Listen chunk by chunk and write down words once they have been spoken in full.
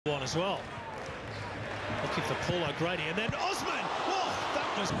one as well. Looking for Paul O'Grady, and then Osman! Oh, that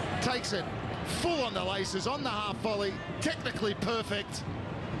was... Takes it full on the laces, on the half volley, technically perfect.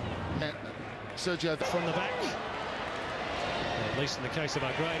 Sergio from the back. At least in the case of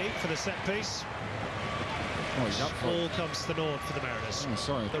O'Grady for the set piece. Oh, he's up for Ball comes to the Nord for the Mariners. Oh,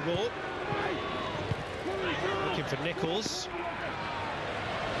 sorry. The Raw. Looking for Nichols.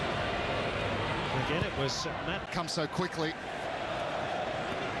 Again, it was Matt. Come so quickly.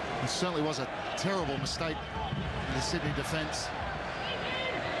 It certainly was a terrible mistake in the Sydney defence.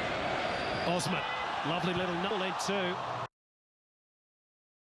 Osman, lovely little null in too.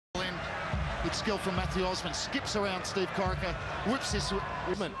 Good skill from Matthew Osman, skips around Steve Corica, whips this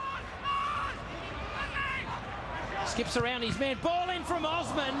woman. Skips around his man, ball in from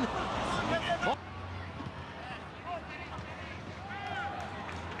Osman.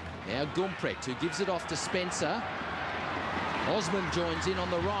 Now Gumprecht, who gives it off to Spencer. Osman joins in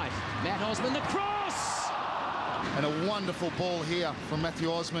on the right. Matt Osman, the cross! And a wonderful ball here from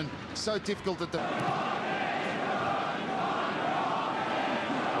Matthew Osman. So difficult at the...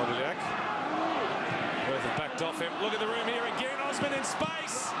 Modilyak. Worth it backed off him. Look at the room here again. Osman in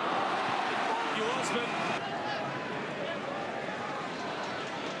space. You Osman.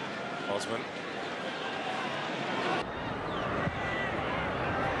 Osman.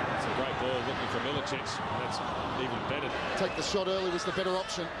 It's a great ball looking for Milicic. That's even better. Take the shot early was the better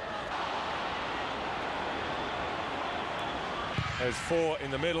option. There's four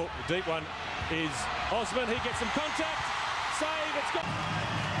in the middle. The deep one is Osman. He gets some contact. Save. It's got...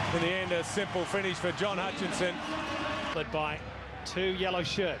 In the end, a simple finish for John Hutchinson. Led by two yellow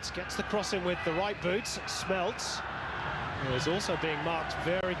shirts. Gets the cross in with the right boots. Smelts. Who is also being marked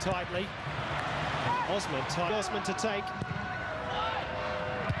very tightly. Osman to take.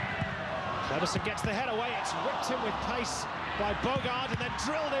 Cleverson gets the head away. It's whipped in with pace by Bogard and then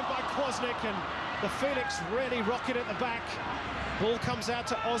drilled in by Kwasnick, and the Phoenix really rocket at the back. Ball comes out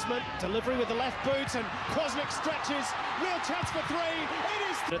to Osman, delivery with the left boot, and Kwasnick stretches. Real chance for three. It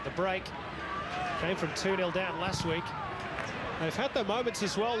is at the break. Came from 2-0 down last week. They've had their moments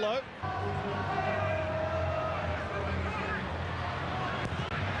as well, though.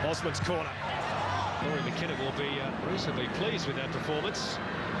 Osman's corner. Rory McKinnon will be reasonably pleased with that performance.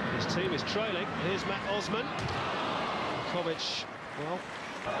 His team is trailing. Here's Matt Osman. Kovic, well,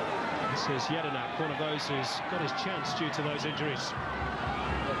 this is Jedinak, one of those who's got his chance due to those injuries.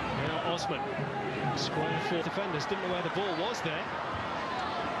 Now Osman, square four defenders, didn't know where the ball was there.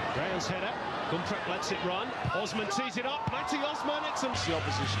 Graham's header, Gumprecht lets it run. Osman tees it up, Matty Osman, it's the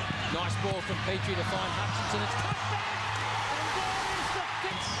opposition. Nice ball from Petrie to find Hutchinson. It's cut back, and there is the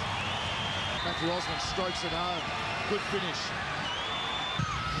fix. Matthew Osman strokes it home. Good finish.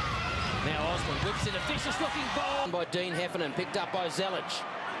 Now Osman whips in a vicious-looking ball by Dean Heffernan, picked up by Zelic.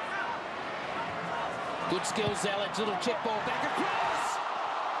 Good skill, Zelic, little chip ball back across.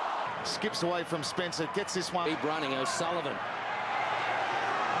 Skips away from Spencer, gets this one. Keep running, O'Sullivan.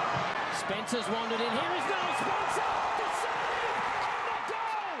 Spencer's wandered in, here is now Spencer! The save! And the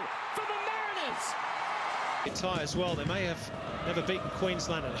goal for the Mariners! Tie as well, they may have never beaten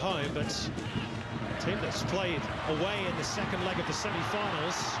Queensland at home, but a team that's played away in the second leg of the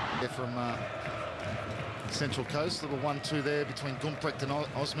semi-finals. From Central Coast, little 1-2 there between Gumprecht and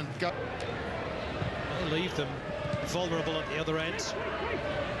Osman. Go. They leave them vulnerable at the other end.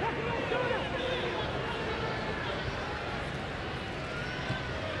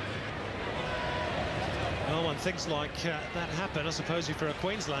 Well, when things like that happen, I suppose if you're a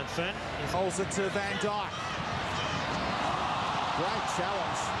Queensland fan... Holds it to Van Dyke. Great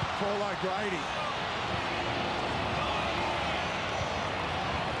challenge, Paul O'Grady.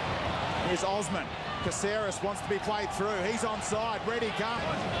 Here's Osman. Caceres wants to be played through. He's onside, ready, come.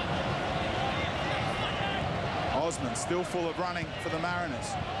 Osman still full of running for the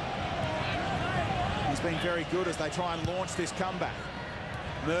Mariners. He's been very good as they try and launch this comeback.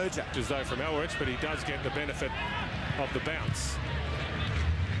 Merger. As though from Elrich, but he does get the benefit of the bounce.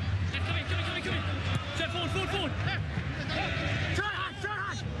 Come in. Forward. Try hard.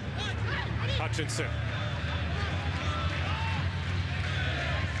 Hutchinson.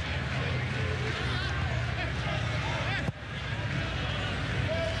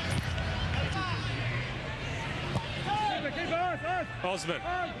 Osman.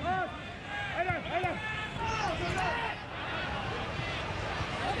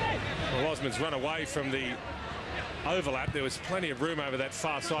 Well, Osman's run away from the overlap. There was plenty of room over that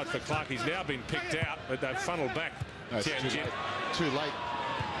far side for Clark. He's now been picked out, but they've funneled back. No, too late.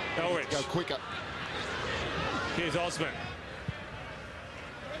 Elrich. Go quicker. Here's Osman.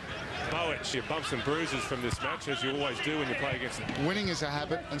 Bowick, your bumps and bruises from this match, as you always do when you play against them. Winning is a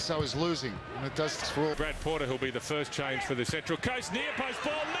habit, and so is losing. And it does for all. Brad Porter, who'll be the first change for the Central Coast. Near post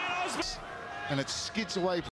ball, Matt Osman. And it skids away.